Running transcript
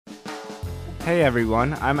Hey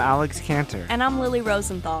everyone, I'm Alex Cantor. And I'm Lily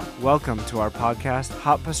Rosenthal. Welcome to our podcast,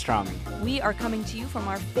 Hot Pastrami. We are coming to you from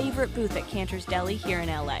our favorite booth at Cantor's Deli here in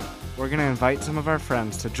LA. We're going to invite some of our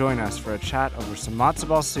friends to join us for a chat over some matzo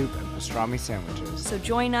ball soup and pastrami sandwiches. So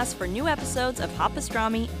join us for new episodes of Hot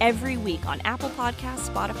Pastrami every week on Apple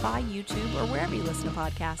Podcasts, Spotify, YouTube, or wherever you listen to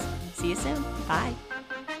podcasts. See you soon. Bye.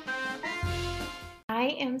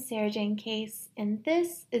 I am Sarah Jane Case, and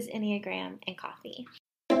this is Enneagram and Coffee.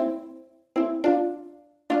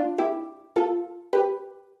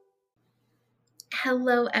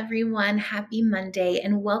 Hello, everyone. Happy Monday,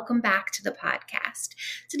 and welcome back to the podcast.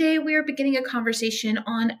 Today, we are beginning a conversation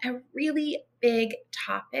on a really big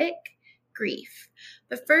topic, grief.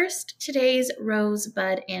 But first, today's rose,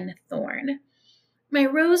 bud, and thorn. My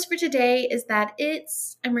rose for today is that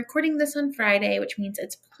I'm recording this on Friday, which means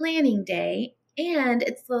it's planning day, and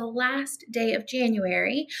it's the last day of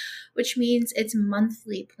January, which means it's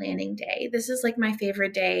monthly planning day. This is like my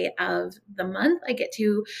favorite day of the month. I get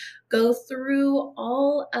to go through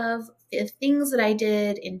all of the things that I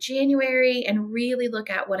did in January and really look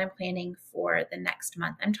at what I'm planning for the next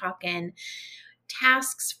month. I'm talking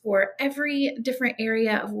tasks for every different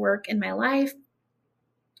area of work in my life.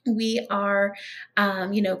 We are,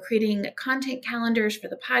 creating content calendars for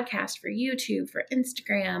the podcast, for YouTube, for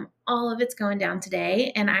Instagram. All of it's going down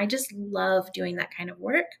today, and I just love doing that kind of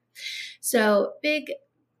work. So big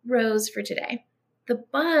rose for today. The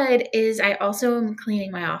bud is I also am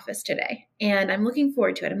cleaning my office today, and I'm looking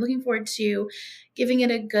forward to it. I'm looking forward to giving it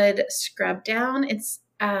a good scrub down. It's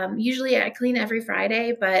usually I clean every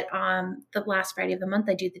Friday, but on the last Friday of the month,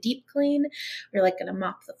 I do the deep clean. We're going to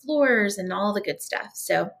mop the floors and all the good stuff.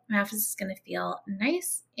 So my office is going to feel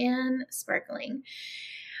nice and sparkling.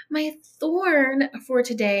 My thorn for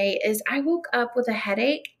today is I woke up with a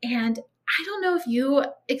headache, and I don't know if you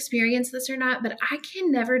experience this or not, but I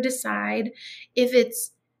can never decide if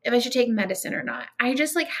I should take medicine or not. I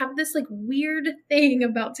just have this weird thing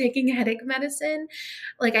about taking headache medicine.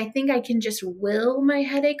 I think I can just will my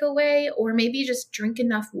headache away, or maybe just drink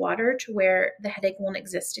enough water to where the headache won't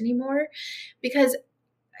exist anymore, because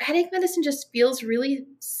headache medicine just feels really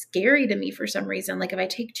scary to me for some reason. If I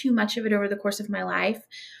take too much of it over the course of my life,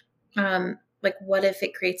 what if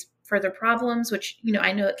it creates further problems, which,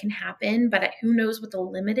 I know it can happen, but who knows what the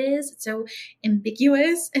limit is? It's so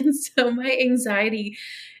ambiguous. And so my anxiety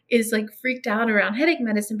is freaked out around headache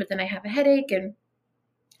medicine, but then I have a headache and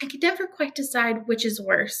I can never quite decide which is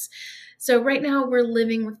worse. So right now we're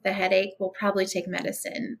living with the headache. We'll probably take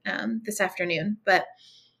medicine this afternoon, but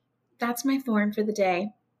that's my thorn for the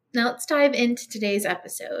day. Now let's dive into today's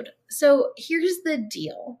episode. So here's the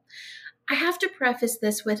deal. I have to preface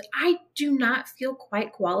this with, I do not feel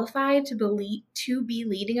quite qualified to be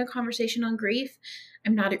leading a conversation on grief.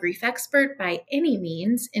 I'm not a grief expert by any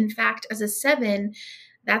means. In fact, as a 7,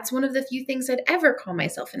 that's one of the few things I'd ever call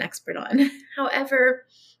myself an expert on. However,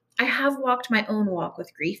 I have walked my own walk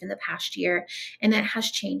with grief in the past year, and it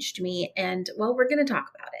has changed me. And well, we're going to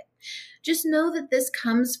talk about it. Just know that this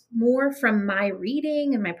comes more from my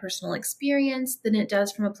reading and my personal experience than it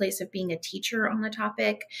does from a place of being a teacher on the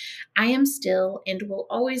topic. I am still and will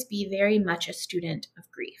always be very much a student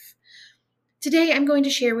of grief. Today, I'm going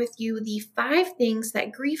to share with you the 5 things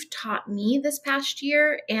that grief taught me this past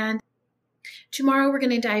year, and tomorrow we're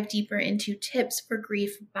going to dive deeper into tips for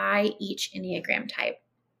grief by each Enneagram type.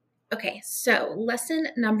 Okay, so lesson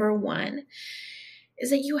number 1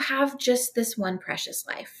 is that you have just this one precious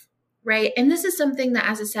life, right? And this is something that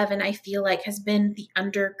as a 7, I feel like has been the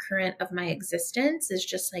undercurrent of my existence, is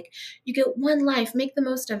just you get one life, make the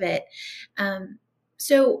most of it.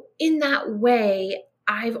 So in that way,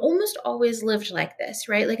 I've almost always lived like this,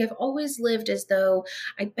 right? I've always lived as though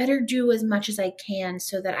I better do as much as I can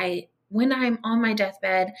so that when I'm on my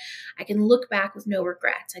deathbed, I can look back with no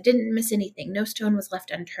regrets. I didn't miss anything. No stone was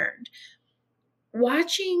left unturned.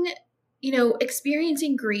 Watching,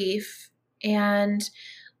 experiencing grief and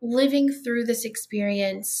living through this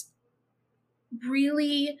experience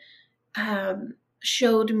really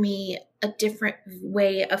showed me a different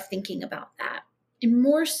way of thinking about that. And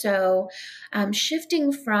more so,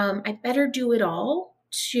 shifting from I better do it all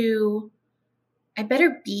to I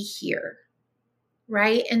better be here.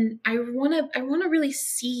 Right? And I want to really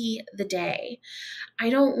see the day. I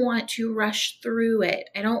don't want to rush through it.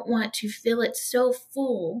 I don't want to fill it so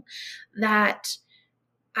full that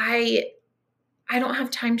I don't have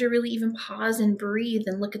time to really even pause and breathe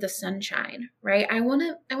and look at the sunshine, right? I want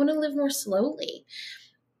to live more slowly.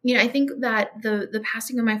 I think that the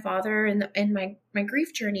passing of my father and my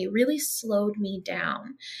grief journey really slowed me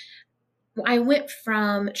down. I went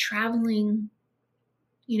from traveling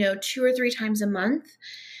 2 or 3 times a month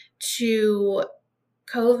to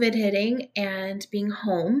COVID hitting and being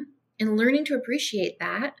home and learning to appreciate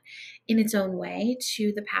that in its own way,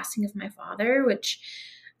 to the passing of my father, which,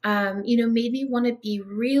 made me want to be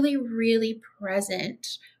really, really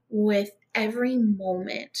present with every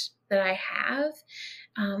moment that I have,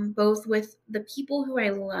 both with the people who I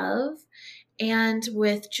love and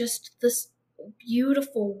with just this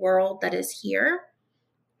beautiful world that is here.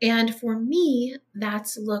 And for me,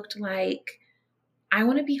 that's looked like I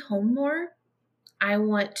want to be home more. I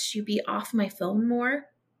want to be off my phone more.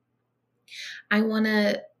 I want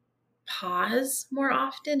to pause more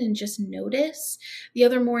often and just notice. The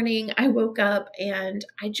other morning, I woke up and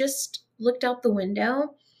I just looked out the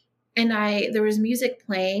window and there was music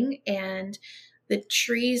playing and the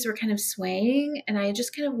trees were kind of swaying, and I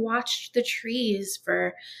just kind of watched the trees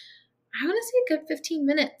for, I want to say, a good 15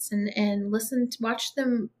 minutes and watch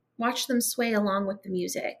them sway along with the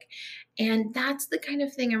music. And that's the kind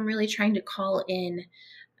of thing I'm really trying to call in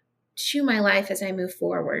to my life as I move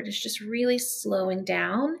forward. It's just really slowing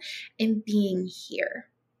down and being here.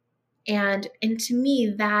 And to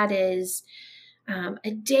me, that is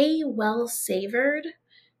a day well savored.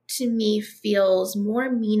 To me, feels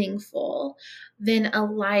more meaningful than a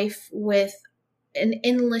life with an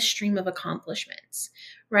endless stream of accomplishments,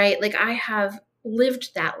 right? Like, I have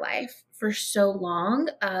lived that life for so long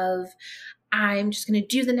of, I'm just going to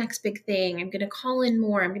do the next big thing. I'm going to call in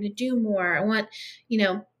more. I'm going to do more. I want,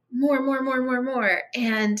 more.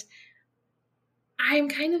 And I'm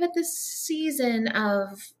kind of at this season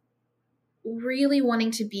of really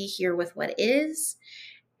wanting to be here with what is,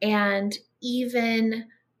 and even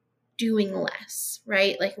doing less,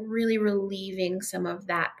 right? Like, really relieving some of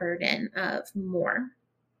that burden of more.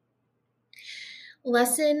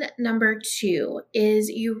 Lesson number 2 is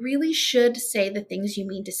you really should say the things you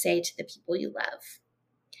mean to say to the people you love.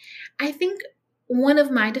 I think one of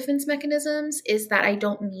my defense mechanisms is that I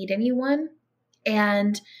don't need anyone.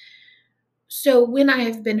 And so when I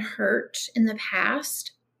have been hurt in the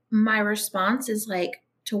past, my response is like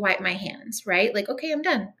to wipe my hands, right? Like, okay, I'm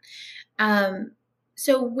done.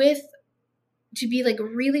 So to be like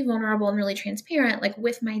really vulnerable and really transparent, like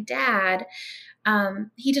with my dad,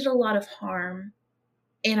 he did a lot of harm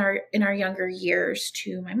in our younger years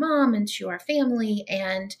to my mom and to our family.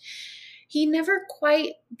 And he never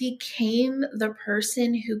quite became the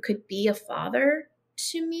person who could be a father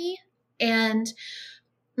to me. And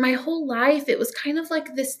my whole life, it was kind of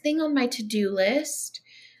like this thing on my to-do list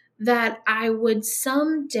that I would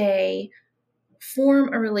someday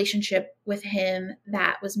form a relationship with him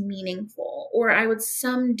that was meaningful, or I would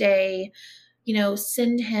someday,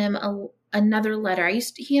 send him another letter.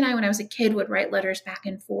 He and I, when I was a kid, would write letters back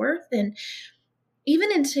and forth, and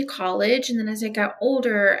even into college. And then as I got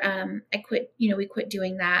older, I quit, we quit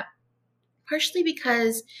doing that, partially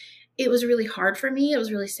because it was really hard for me. It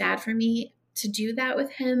was really sad for me to do that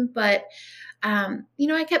with him. But,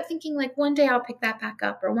 I kept thinking, like, one day I'll pick that back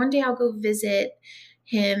up, or one day I'll go visit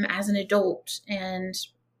him as an adult and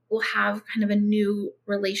we'll have kind of a new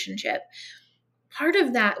relationship. Part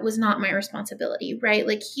of that was not my responsibility, right?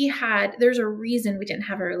 Like, there's a reason we didn't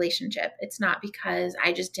have a relationship. It's not because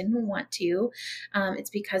I just didn't want to. It's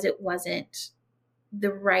because it wasn't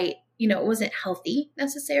the right, it wasn't healthy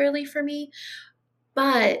necessarily for me.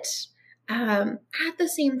 But at the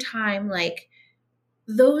same time, like,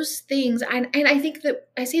 those things, and I think that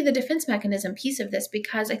I say the defense mechanism piece of this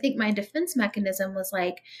because I think my defense mechanism was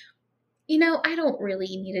like, I don't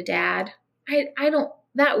really need a dad. I don't,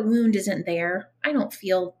 that wound isn't there. I don't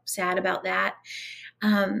feel sad about that.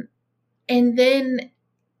 And then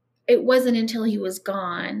it wasn't until he was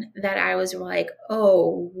gone that I was like,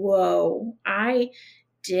 oh, whoa, I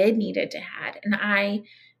did need a dad. And I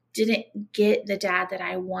didn't get the dad that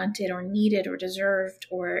I wanted or needed or deserved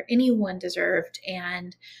or anyone deserved.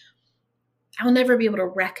 And I'll never be able to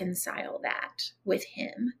reconcile that with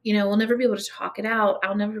him. We'll never be able to talk it out.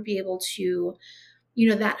 I'll never be able to,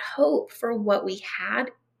 that hope for what we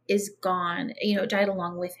had is gone, died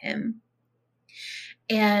along with him.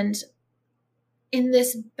 And in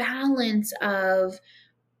this balance of,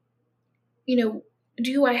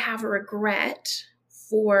 do I have a regret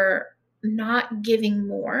for not giving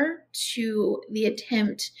more to the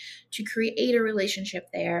attempt to create a relationship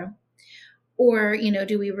there? Or,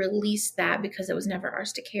 do we release that because it was never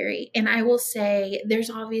ours to carry? And I will say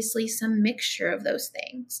there's obviously some mixture of those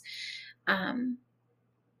things.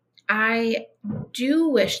 I do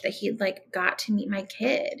wish that he'd got to meet my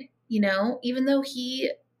kid, even though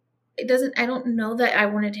I don't know that I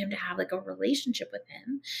wanted him to have a relationship with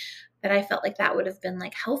him, that I felt like that would have been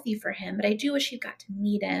healthy for him, but I do wish he'd got to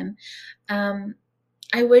meet him.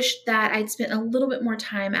 I wish that I'd spent a little bit more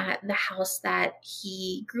time at the house that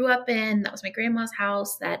he grew up in. That was my grandma's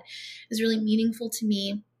house. That is really meaningful to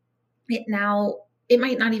me. It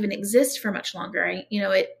might not even exist for much longer.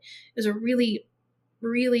 It was a really,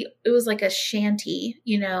 really, it was like a shanty,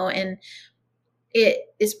 and it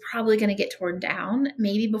is probably going to get torn down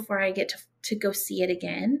maybe before I get to go see it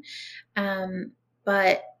again.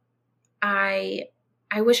 But I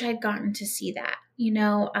wish I'd gotten to see that,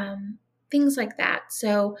 things like that.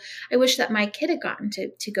 So I wish that my kid had gotten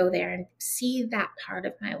to go there and see that part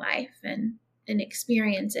of my life and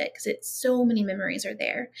experience it, because it's so many memories are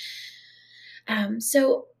there.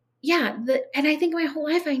 So yeah, and I think my whole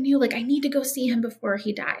life I knew, like, I need to go see him before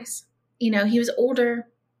he dies. He was older.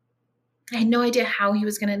 I had no idea how he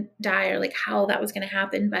was going to die or like how that was going to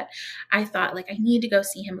happen, but I thought, like, I need to go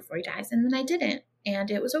see him before he dies. And then I didn't, and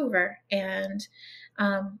it was over. And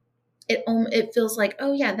it feels like,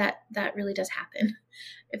 oh yeah, that really does happen,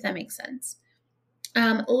 if that makes sense.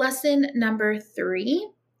 Lesson number 3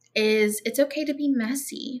 is it's okay to be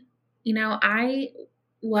messy. I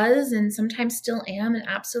was and sometimes still am an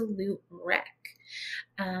absolute wreck.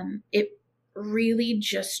 It really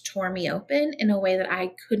just tore me open in a way that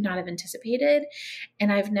I could not have anticipated,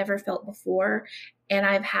 and I've never felt before. And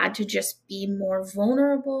I've had to just be more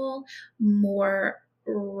vulnerable, more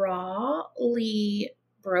rawly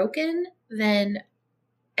broken than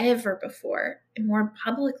ever before, and more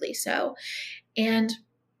publicly so. And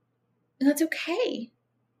that's okay.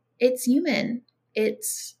 It's human. It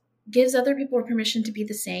gives other people permission to be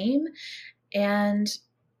the same. And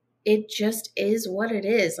it just is what it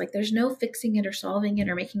is. Like, there's no fixing it or solving it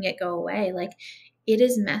or making it go away. Like, it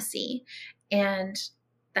is messy, and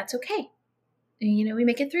that's okay. And, we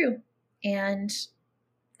make it through. And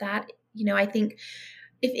that, I think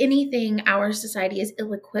if anything, our society is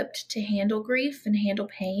ill-equipped to handle grief and handle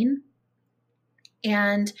pain.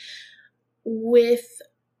 And with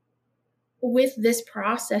this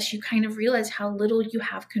process, you kind of realize how little you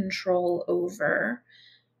have control over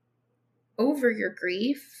your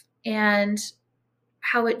grief, and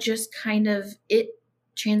how it just it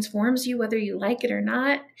transforms you, whether you like it or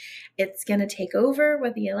not. It's going to take over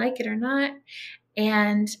whether you like it or not.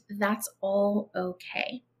 And that's all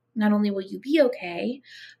okay. Not only will you be okay,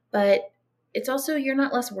 but it's also, you're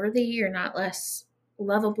not less worthy, you're not less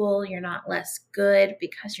lovable, you're not less good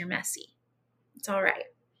because you're messy. It's all right.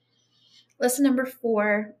 Lesson number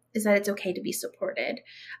 4 is that it's okay to be supported.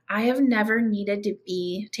 I have never needed to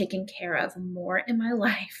be taken care of more in my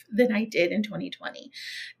life than I did in 2020.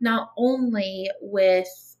 Not only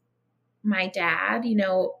with my dad,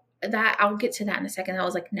 that I'll get to that in a second. That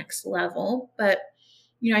was like next level. But,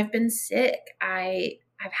 I've been sick. I've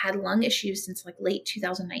had lung issues since like late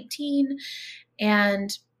 2019,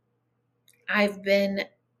 and I've been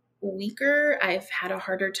weaker. I've had a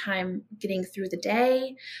harder time getting through the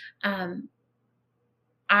day.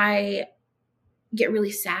 I get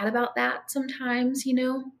really sad about that sometimes,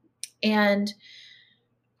 and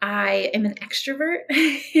I am an extrovert,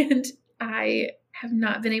 and I have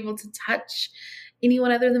not been able to touch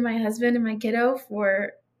anyone other than my husband and my kiddo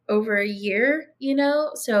for over a year,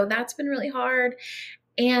 so that's been really hard.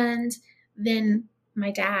 And then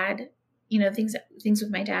my dad, things with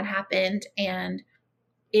my dad happened, and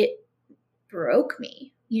it broke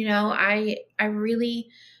me.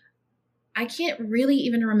 I can't really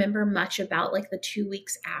even remember much about like the 2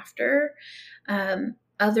 weeks after,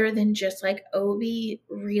 other than just like Obi,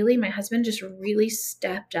 really, my husband just really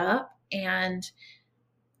stepped up, and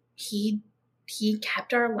he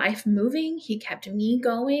kept our life moving. He kept me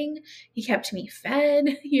going. He kept me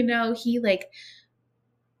fed, he like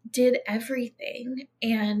did everything.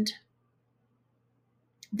 And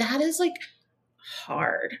that is like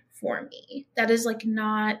hard for me. That is like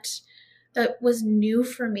that was new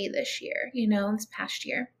for me this year, this past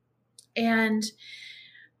year. And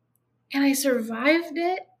I survived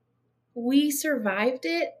it. We survived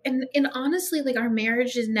it. And honestly, like, our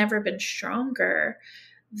marriage has never been stronger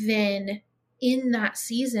than in that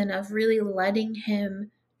season of really letting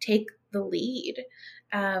him take the lead,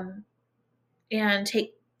 and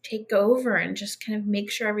take over and just kind of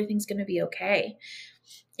make sure everything's going to be okay.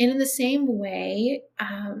 And in the same way,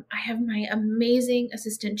 I have my amazing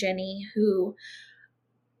assistant, Jenny, who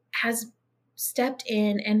has stepped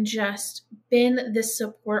in and just been this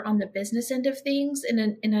support on the business end of things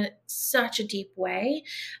in such a deep way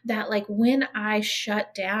that, like, when I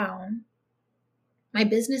shut down, my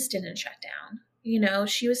business didn't shut down.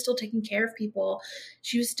 She was still taking care of people.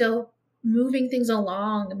 She was still moving things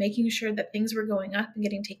along, making sure that things were going up and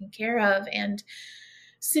getting taken care of, and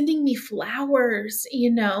sending me flowers,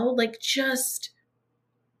 like, just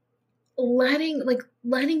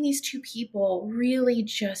letting these two people really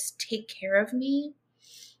just take care of me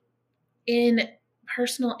in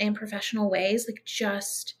personal and professional ways.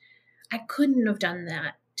 I couldn't have done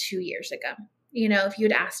that 2 years ago. If you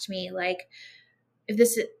had asked me,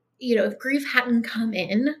 if grief hadn't come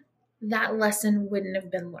in, that lesson wouldn't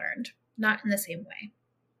have been learned, not in the same way.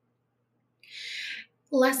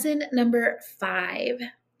 Lesson number 5,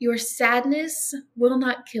 your sadness will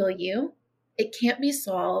not kill you. It can't be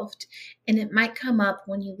solved, and it might come up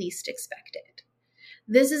when you least expect it.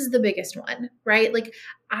 This is the biggest one, right?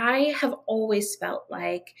 I have always felt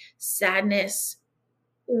like sadness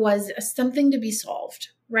was something to be solved,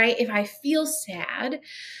 right? If I feel sad,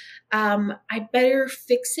 I better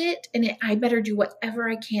fix it, and I better do whatever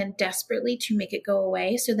I can desperately to make it go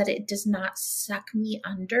away so that it does not suck me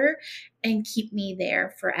under and keep me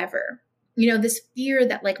there forever. This fear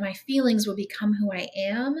that my feelings will become who I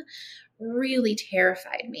am really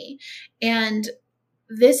terrified me. And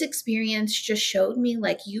this experience just showed me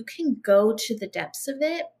you can go to the depths of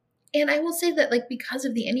it. And I will say that because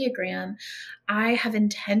of the Enneagram, I have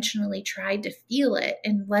intentionally tried to feel it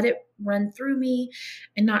and let it run through me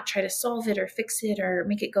and not try to solve it or fix it or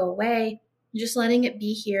make it go away, just letting it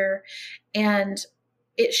be here. And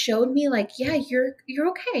it showed me yeah, you're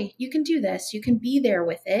okay. You can do this. You can be there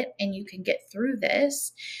with it and you can get through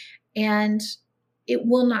this and it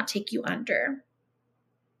will not take you under.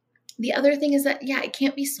 The other thing is that, it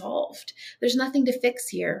can't be solved. There's nothing to fix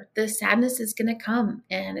here. The sadness is going to come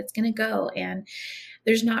and it's going to go, and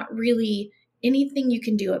there's not really anything you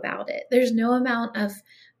can do about it. There's no amount of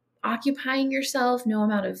occupying yourself, no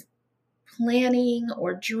amount of planning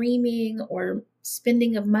or dreaming or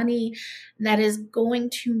spending of money that is going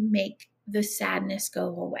to make the sadness go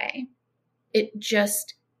away. It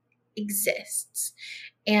just exists.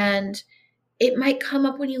 And it might come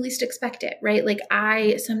up when you least expect it, right?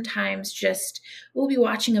 I sometimes just will be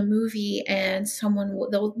watching a movie and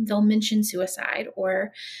they'll mention suicide,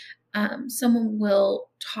 or someone will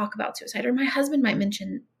talk about suicide, or my husband might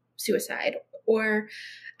mention suicide, or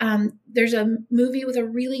there's a movie with a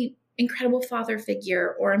really incredible father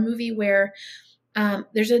figure, or a movie where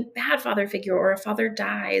there's a bad father figure or a father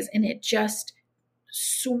dies, and it just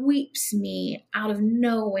sweeps me out of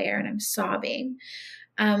nowhere and I'm sobbing.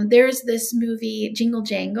 There's this movie, Jingle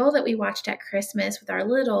Jangle, that we watched at Christmas with our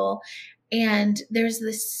little, and there's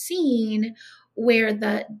this scene where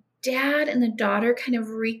the dad and the daughter kind of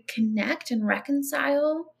reconnect and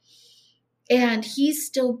reconcile, and he's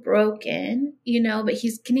still broken, but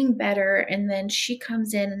he's getting better, and then she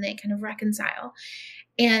comes in and they kind of reconcile.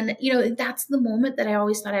 And, that's the moment that I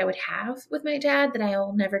always thought I would have with my dad that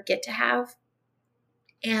I'll never get to have.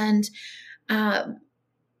 And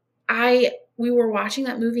we were watching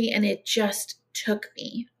that movie and it just took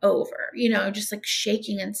me over, just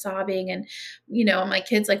shaking and sobbing, and, my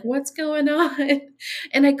kid's what's going on?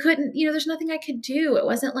 And I couldn't, there's nothing I could do. It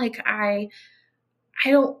wasn't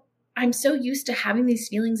I'm so used to having these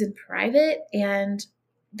feelings in private, and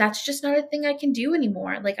that's just not a thing I can do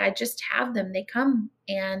anymore. I just have them. They come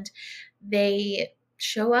and they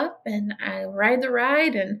show up, and I ride the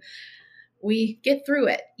ride and we get through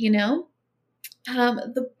it,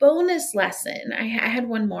 The bonus lesson, I had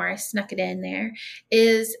one more, I snuck it in there,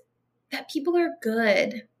 is that people are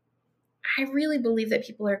good. I really believe that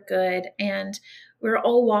people are good, and we're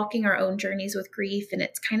all walking our own journeys with grief, and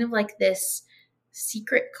it's kind of like this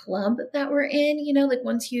secret club that we're in,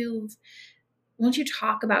 once you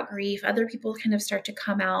talk about grief, other people kind of start to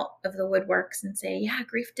come out of the woodworks and say, yeah,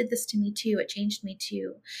 grief did this to me too. It changed me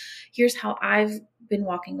too. Here's how I've been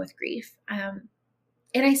walking with grief.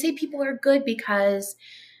 And I say people are good because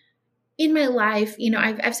in my life,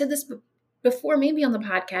 I've said this before, maybe on the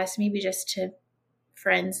podcast, maybe just to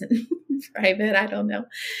friends in private, I don't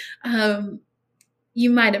know. You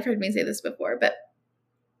might have heard me say this before, but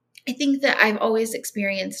I think that I've always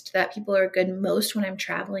experienced that people are good most when I'm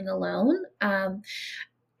traveling alone.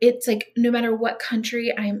 It's no matter what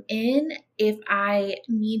country I'm in, if I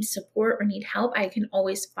need support or need help, I can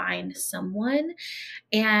always find someone.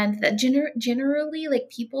 And that generally,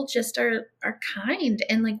 people just are kind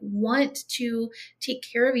and want to take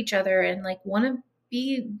care of each other and want to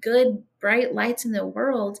be good, bright lights in the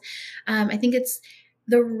world. I think it's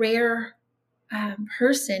the rare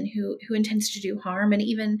person who intends to do harm, and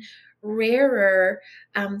even rarer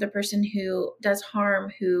the person who does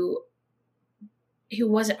harm who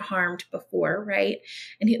wasn't harmed before, right?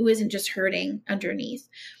 And who isn't just hurting underneath.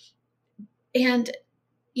 And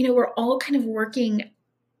we're all kind of walking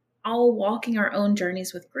our own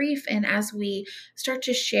journeys with grief, and as we start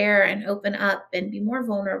to share and open up and be more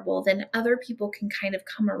vulnerable, then other people can kind of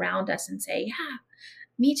come around us and say, yeah,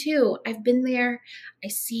 Me too. I've been there. I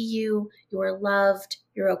see you. You're loved.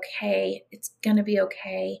 You're okay. It's going to be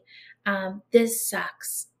okay. This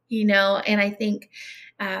sucks, and I think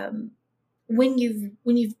when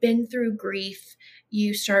you've been through grief,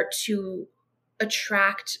 you start to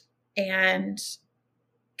attract and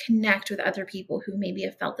connect with other people who maybe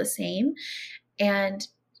have felt the same. And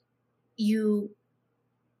I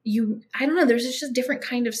don't know, there's just a different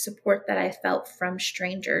kind of support that I felt from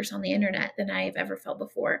strangers on the internet than I have ever felt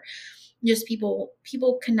before. Just people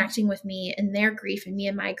connecting with me and their grief and me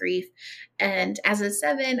and my grief. And as a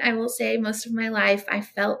 7, I will say most of my life, I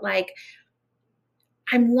felt like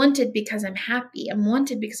I'm wanted because I'm happy. I'm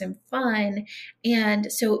wanted because I'm fun.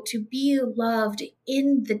 And so to be loved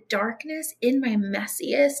in the darkness, in my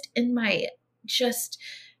messiest, in my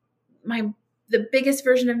the biggest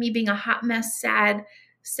version of me being a hot mess, sad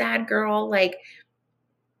girl, like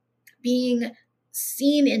being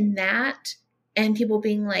seen in that and people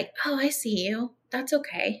being like, oh, I see you. That's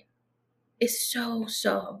okay. Is so,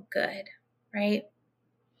 so good, right?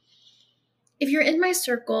 If you're in my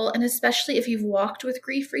circle, and especially if you've walked with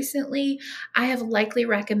grief recently, I have likely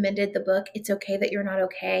recommended the book, It's Okay That You're Not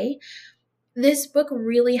Okay. This book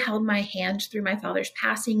really held my hand through my father's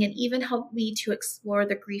passing and even helped me to explore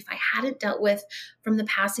the grief I hadn't dealt with from the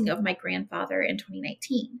passing of my grandfather in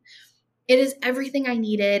 2019. It is everything I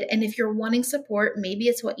needed, and if you're wanting support, maybe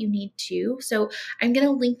it's what you need too. So I'm going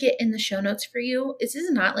to link it in the show notes for you. This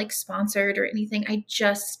is not like sponsored or anything. I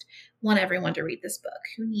just want everyone to read this book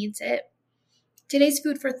who needs it. Today's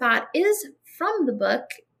food for thought is from the book,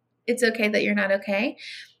 It's Okay That You're Not Okay.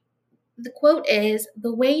 The quote is,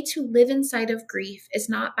 "The way to live inside of grief is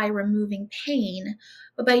not by removing pain,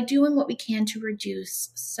 but by doing what we can to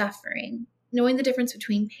reduce suffering. Knowing the difference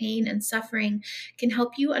between pain and suffering can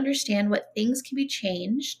help you understand what things can be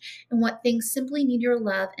changed and what things simply need your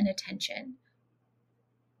love and attention."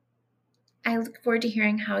 I look forward to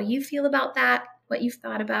hearing how you feel about that, what you've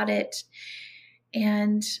thought about it.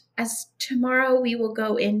 And as tomorrow, we will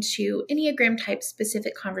go into Enneagram type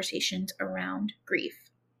specific conversations around grief.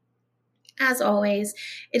 As always,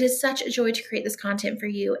 it is such a joy to create this content for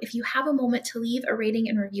you. If you have a moment to leave a rating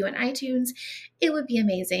and review on iTunes, it would be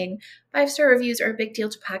amazing. 5-star reviews are a big deal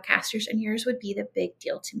to podcasters, and yours would be the big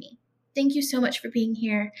deal to me. Thank you so much for being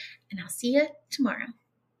here, and I'll see you tomorrow.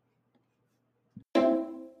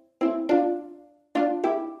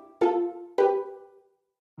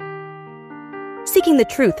 Seeking the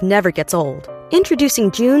truth never gets old.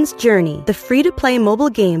 Introducing June's Journey, the free-to-play mobile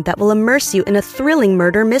game that will immerse you in a thrilling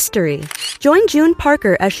murder mystery. Join June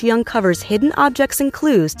Parker as she uncovers hidden objects and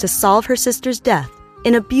clues to solve her sister's death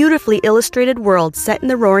in a beautifully illustrated world set in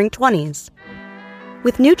the Roaring 20s.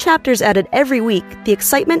 With new chapters added every week, the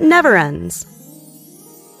excitement never ends.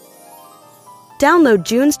 Download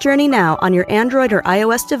June's Journey now on your Android or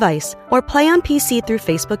iOS device or play on PC through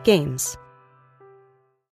Facebook Games.